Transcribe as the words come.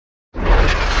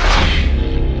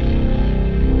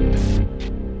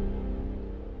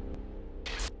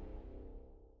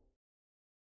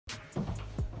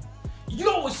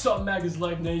What's up, Magus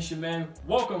Life Nation, man?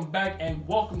 Welcome back and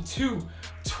welcome to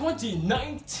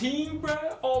 2019, bro.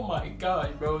 Oh my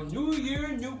god, bro. New year,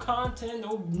 new content,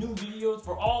 no new videos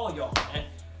for all y'all, man.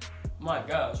 My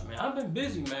gosh, man. I've been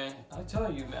busy, man. I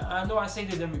tell you, man. I know I say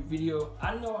this every video. But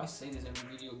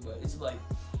it's like,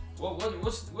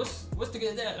 what's to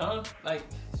get that, huh? Like,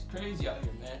 it's crazy out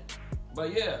here, man.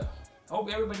 But yeah,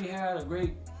 hope everybody had a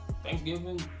great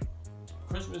Thanksgiving,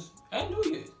 Christmas, and New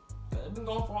Year's. It's been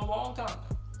going for a long time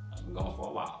now. I've been going for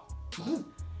a while. You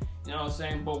know what I'm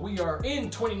saying? But we are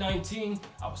in 2019.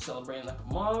 I was celebrating like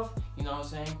a month. You know what I'm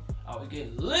saying? I was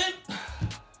getting lit. I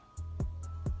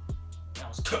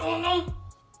was killing them.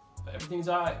 But everything's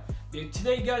alright.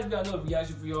 Today, guys, we got another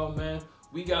reaction for y'all, man.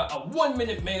 We got a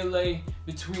 1-minute melee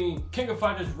between King of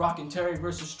Fighters Rock and Terry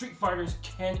versus Street Fighters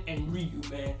Ken and Ryu,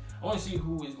 man. I want to see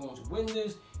who is going to win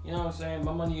this. You know what I'm saying?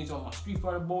 My money is on my Street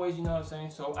Fighter boys, you know what I'm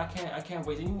saying? So I can't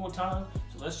waste any more time.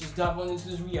 So let's just dive on into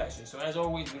this reaction. So as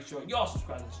always, make sure y'all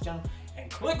subscribe to this channel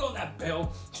and click on that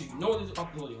bell so you know it's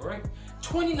uploaded, alright?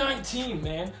 2019,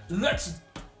 man. Let's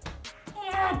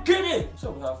get it! So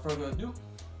without further ado,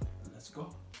 let's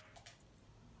go.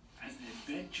 As an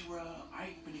adventurer,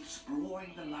 I've been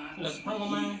exploring the lands Let's for go,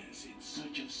 man. years in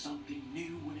search of something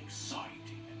new and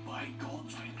exciting. And by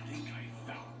gods, I think I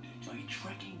found it. By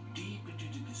trekking deep into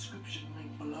the description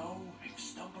link below, I've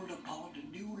stumbled upon a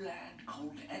new land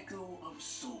called Echo of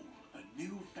Soul. A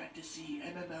new fantasy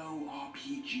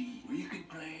MMORPG where you can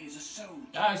play as a soldier.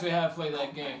 I actually have played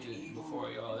that game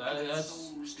before, y'all.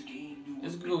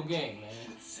 It's a good game, man.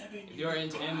 If you're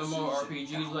into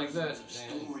MMORPGs like that,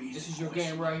 man, this is your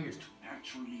game right here.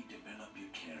 Naturally develop your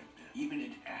character. Even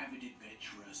an avid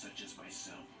adventurer such as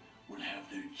myself will have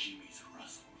their jimmies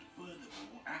rustled.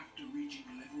 Furthermore, after reaching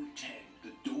level 10,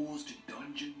 the doors to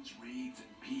dungeons, raids, and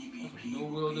PvP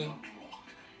will be unlocked,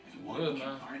 and one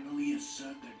can finally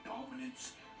assert their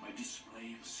dominance by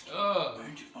display of skill. Where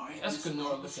to find this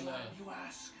looking at you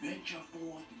ask? Venture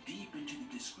forth deep into the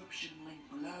description link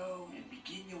below and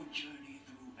begin your journey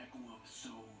through Echo of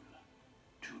Soul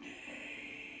today.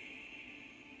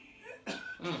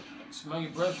 Smell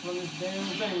your breath from this damn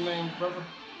thing, man, brother.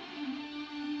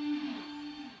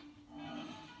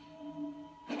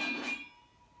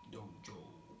 Dojo.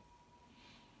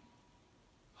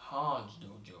 Hans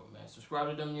Dojo, man. Subscribe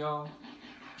to them, y'all.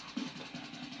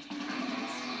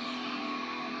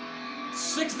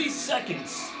 60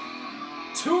 seconds.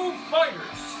 2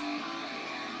 fighters.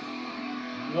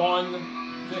 1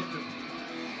 victory.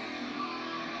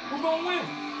 Who gonna win?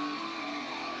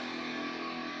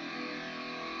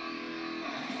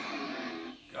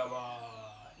 Come on.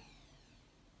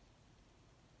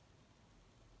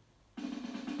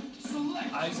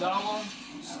 Aizawa,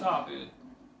 stop it.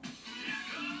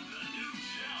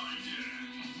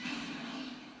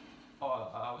 Oh,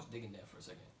 I was digging that for a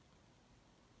second.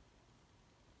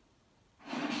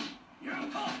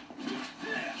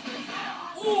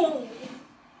 Ooh!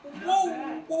 Whoa,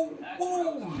 whoa,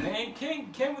 whoa, man.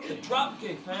 Ken with the drop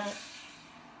kick, man.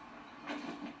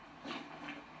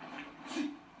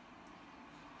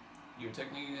 Your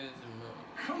technique is...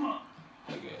 Come on.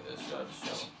 Okay, let's start the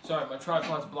show. Sorry, my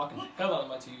tripod's blocking the hell out of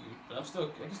my TV, but I can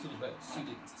still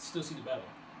see the battle.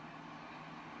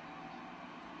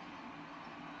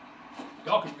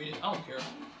 Y'all can read it, I don't care.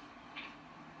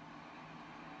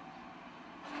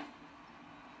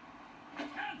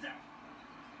 Hands out.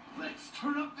 Let's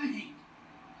turn up the heat.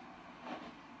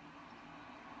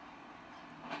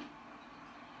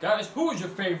 Guys, who is your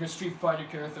favorite Street Fighter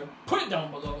character? Put it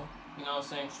down below. You know what I'm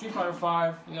saying? Street Fighter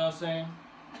 5, you know what I'm saying?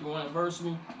 If you want to verse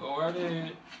me, go right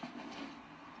ahead.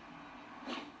 I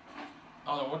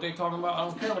don't know what they talking about. I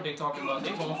don't care what they talking about.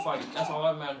 They gonna fight. That's all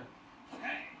that matters.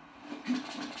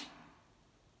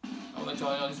 I'll let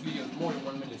y'all know this video is more than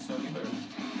 1 minute, so you better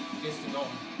get to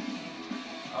going.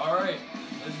 Alright,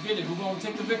 let's get it. Who's gonna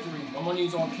take the victory? My money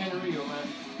is on Ken Ryu, man.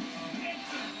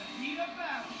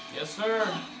 Yes, sir.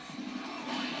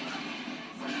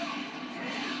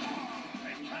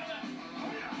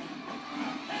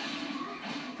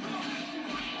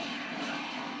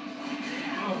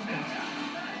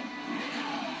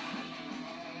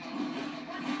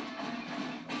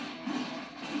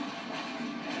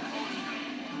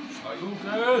 Are you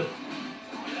good?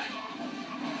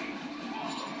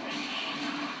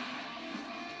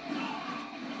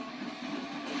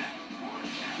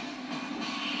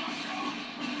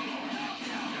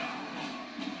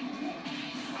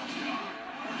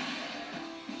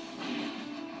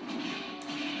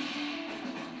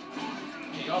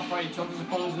 Okay, y'all fight each other's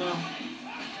opponents now.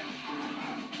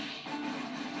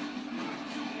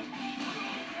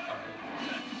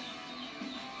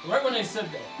 Right when I said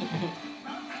that.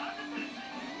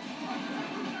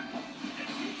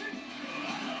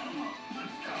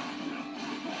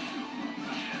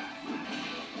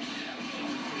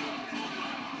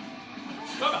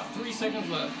 3 seconds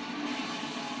left.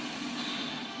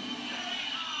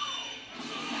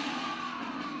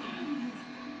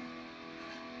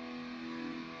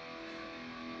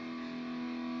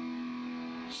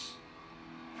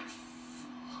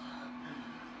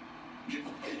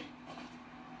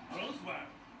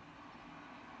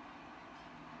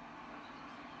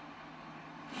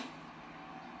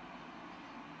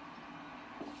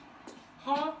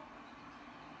 Huh?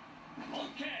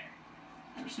 Okay.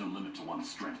 There's no limit to one's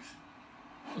strength.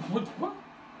 What?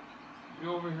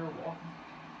 You over here walking?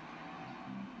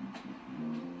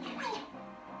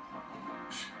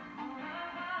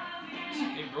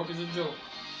 It broke as a joke.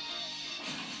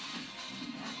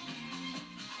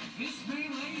 This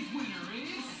melee's winner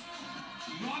is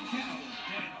Raquel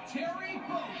and Terry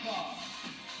Bogard.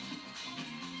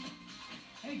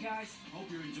 Hey guys, hope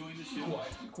you're enjoying the show.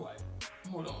 Be quiet.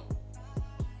 Hold on.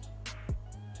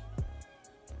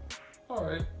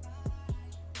 Alright.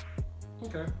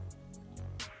 Okay.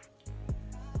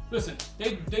 Listen,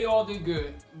 they all did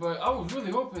good, but I was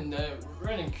really hoping that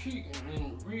Ren and Keaton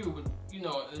and Ryu would, you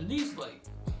know, at least like,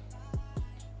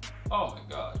 oh my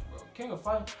gosh, bro, King of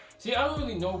Fighters. See, I don't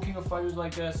really know King of Fighters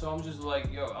like that, so I'm just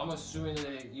like, yo, I'm assuming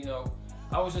that, you know,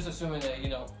 I was just assuming that, you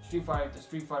know, Street Fighter,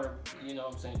 you know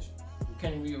what I'm saying,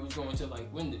 Ken Ryu was going to like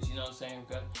win this, you know what I'm saying?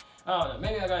 Because I don't know,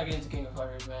 maybe I gotta get into King of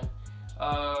Fighters, man.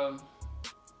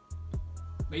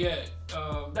 But yeah,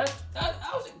 that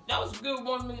was a good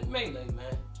 1 minute melee,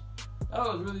 man. That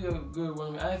was really a good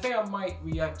one. I think I might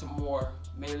react to more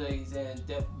melees and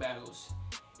death battles.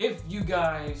 If you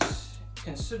guys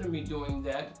consider me doing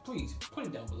that, please put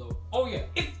it down below. Oh yeah,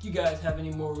 if you guys have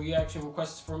any more reaction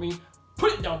requests for me,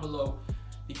 put it down below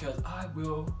because I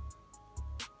will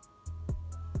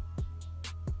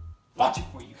watch it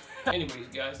for you. Anyways,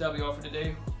 guys, that'll be all for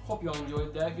today. Hope y'all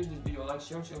enjoyed that. Give this video a like,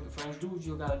 share with your friends. Do what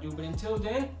you gotta do. But until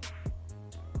then,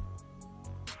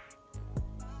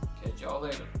 catch y'all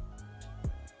later.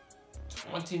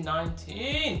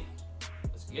 2019.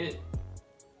 Let's get it.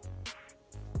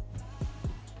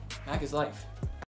 Mac is life.